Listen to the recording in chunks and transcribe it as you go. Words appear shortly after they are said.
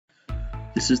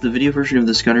This is the video version of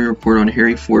the scouting report on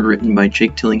Harry Ford written by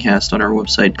Jake Tillinghast on our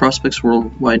website,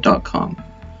 prospectsworldwide.com.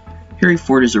 Harry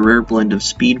Ford is a rare blend of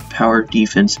speed, power,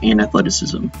 defense, and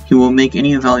athleticism. He will make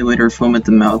any evaluator foam at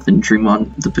the mouth and dream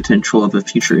on the potential of a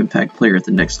future impact player at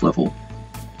the next level.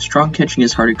 Strong catching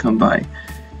is hard to come by.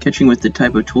 Catching with the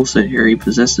type of toolset Harry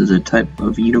possesses a type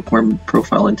of unicorn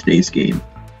profile in today's game.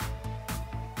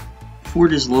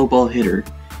 Ford is a low ball hitter.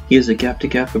 He has a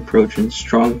gap-to-gap approach and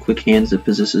strong, quick hands that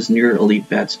possesses near-elite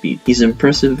bat speed. He's an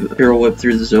impressive barrel whip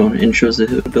through the zone and shows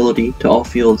the ability to all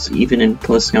fields, even in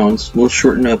plus counts, will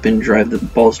shorten up and drive the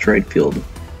balls to right field.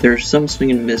 There is some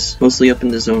swing and miss, mostly up in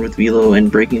the zone with velo and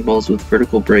breaking balls with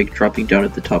vertical break dropping down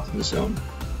at the top of the zone.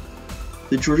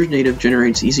 The Georgia native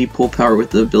generates easy pull power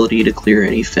with the ability to clear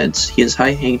any fence. He has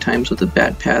high hang times with a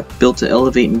bat path, built to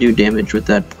elevate and do damage with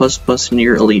that plus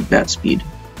near-elite bat speed.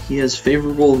 He has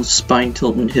favorable spine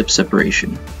tilt and hip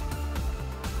separation.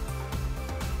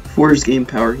 For his game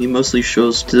power, he mostly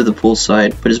shows to the pull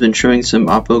side, but has been showing some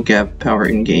oppo gap power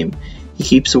in game. He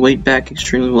keeps the weight back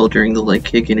extremely well during the leg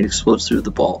kick and explodes through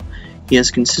the ball. He has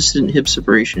consistent hip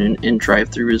separation and drive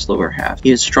through his lower half. He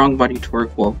has strong body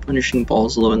torque while punishing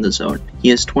balls low in the zone. He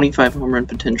has 25 home run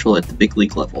potential at the big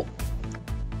league level.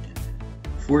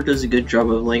 Ford does a good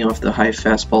job of laying off the high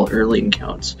fastball early in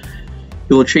counts.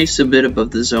 He will chase a bit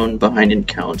above the zone behind in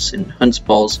counts and hunts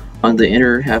balls on the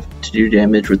inner half to do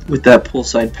damage with that pull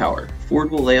side power.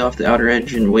 Ford will lay off the outer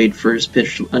edge and wait for his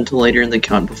pitch until later in the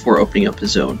count before opening up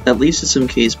his zone. At least in some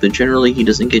case, but generally he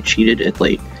doesn't get cheated at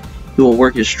late. He will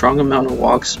work a strong amount of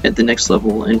walks at the next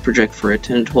level and project for a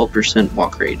 10 to 12%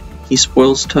 walk rate. He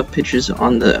spoils tough pitches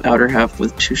on the outer half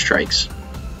with 2 strikes.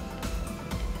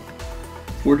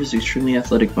 Ford is extremely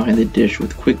athletic behind the dish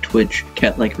with quick twitch,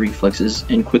 cat-like reflexes,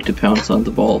 and quick to pounce on the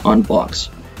ball on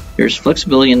blocks. There is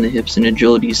flexibility in the hips and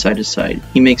agility side to side.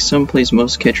 He makes some plays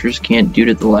most catchers can't due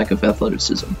to the lack of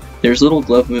athleticism. There's little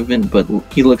glove movement, but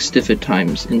he looks stiff at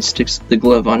times and sticks the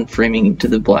glove on framing to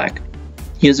the black.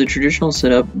 He has a traditional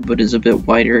setup, but is a bit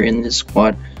wider in his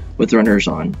squat with runners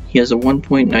on. He has a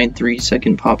 1.93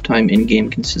 second pop time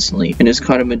in-game consistently, and has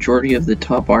caught a majority of the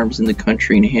top arms in the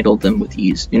country and handled them with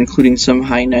ease, including some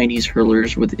high 90s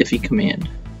hurlers with iffy command.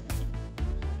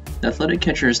 The athletic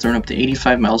catcher has thrown up to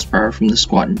 85 miles per hour from the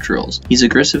squat and drills. He's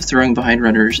aggressive throwing behind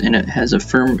runners and has a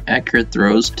firm, accurate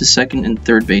throws to second and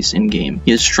third base in-game.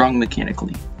 He is strong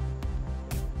mechanically.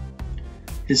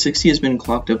 His 60 has been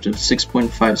clocked up to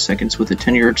 6.5 seconds with a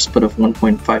 10-yard split of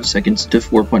 1.5 seconds to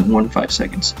 4.15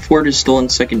 seconds. Ford has stolen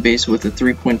second base with a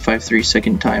 3.53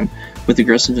 second time with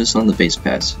aggressiveness on the base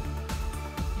pass.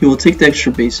 He will take the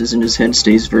extra bases and his head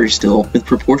stays very still with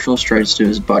proportional strides to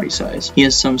his body size. He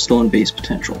has some stolen base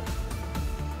potential.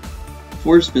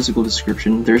 For his physical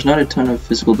description, there is not a ton of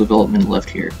physical development left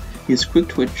here. He is quick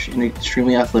twitch and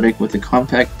extremely athletic with a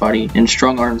compact body and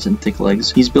strong arms and thick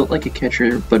legs. He's built like a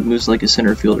catcher but moves like a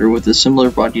center fielder with a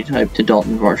similar body type to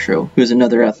Dalton Varsho, who is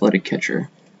another athletic catcher.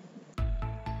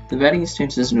 The batting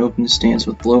stance is an open stance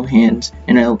with low hands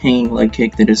and a hanging leg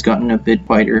kick that has gotten a bit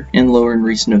wider and lower in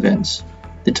recent events.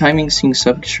 The timing syncs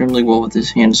up extremely well with his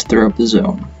hands throughout the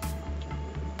zone.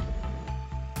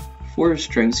 For his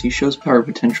strengths, he shows power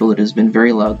potential that has been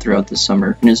very loud throughout the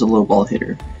summer and is a low ball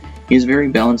hitter. He is very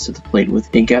balanced at the plate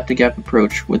with a gap-to-gap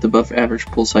approach with above average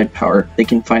pull side power that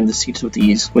can find the seats with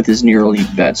ease with his near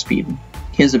elite bat speed.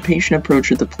 He has a patient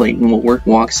approach at the plate and will work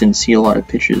walks and see a lot of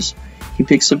pitches. He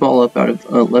picks the ball up out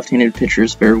of left-handed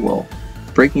pitchers very well.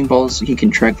 Breaking balls he can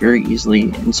track very easily,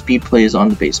 and speed play is on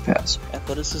the base pass.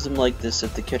 Athleticism like this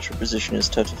at the catcher position is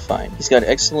tough to find. He's got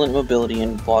excellent mobility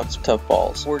and blocks tough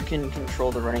balls. Ford can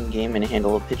control the running game and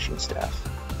handle a pitching staff.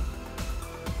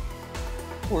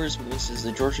 For his misses,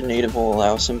 the Georgia native will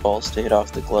allow some balls to hit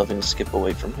off the glove and skip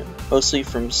away from him, mostly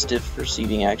from stiff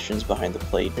receiving actions behind the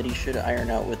plate that he should iron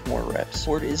out with more reps.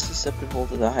 Ford is susceptible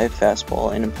to the high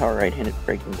fastball and power right-handed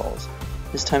breaking balls.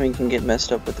 His timing can get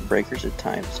messed up with the breakers at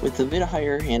times. With a bit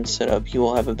higher hand setup, he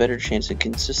will have a better chance at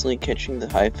consistently catching the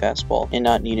high fastball and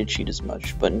not need to cheat as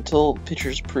much, but until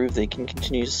pitchers prove they can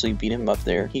continuously beat him up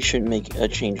there, he shouldn't make a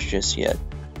change just yet.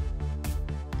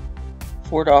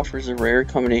 Ford offers a rare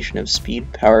combination of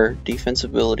speed, power,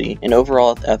 defensibility, and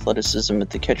overall athleticism at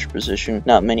the catcher position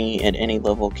not many at any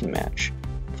level can match.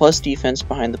 Plus defense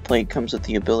behind the plate comes with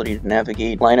the ability to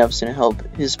navigate lineups and help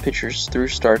his pitchers through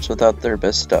starts without their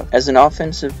best stuff. As an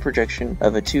offensive projection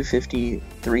of a 250,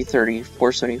 330,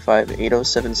 475,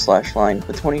 807 slash line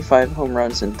with 25 home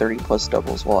runs and 30 plus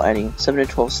doubles while adding 7 to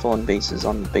 12 stolen bases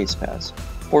on the base pass.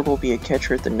 Ford will be a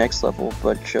catcher at the next level,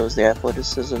 but shows the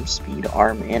athleticism, speed,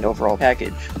 arm, and overall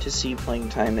package to see playing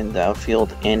time in the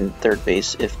outfield and third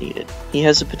base if needed. He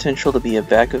has the potential to be a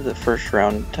back of the first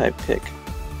round type pick.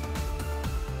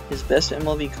 His best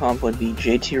MLB comp would be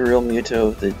JT Realmuto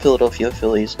of the Philadelphia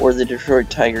Phillies or the Detroit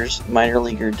Tigers minor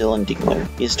leaguer Dylan Dinkler.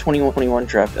 He is 2021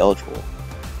 draft eligible.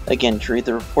 Again, to read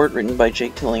the report written by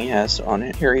Jake Tillinghast on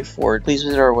Harry Ford, please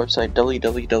visit our website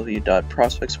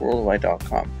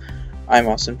www.prospectsworldwide.com. I'm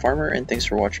Austin Farmer, and thanks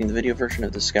for watching the video version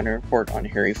of the scouting report on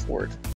Harry Ford.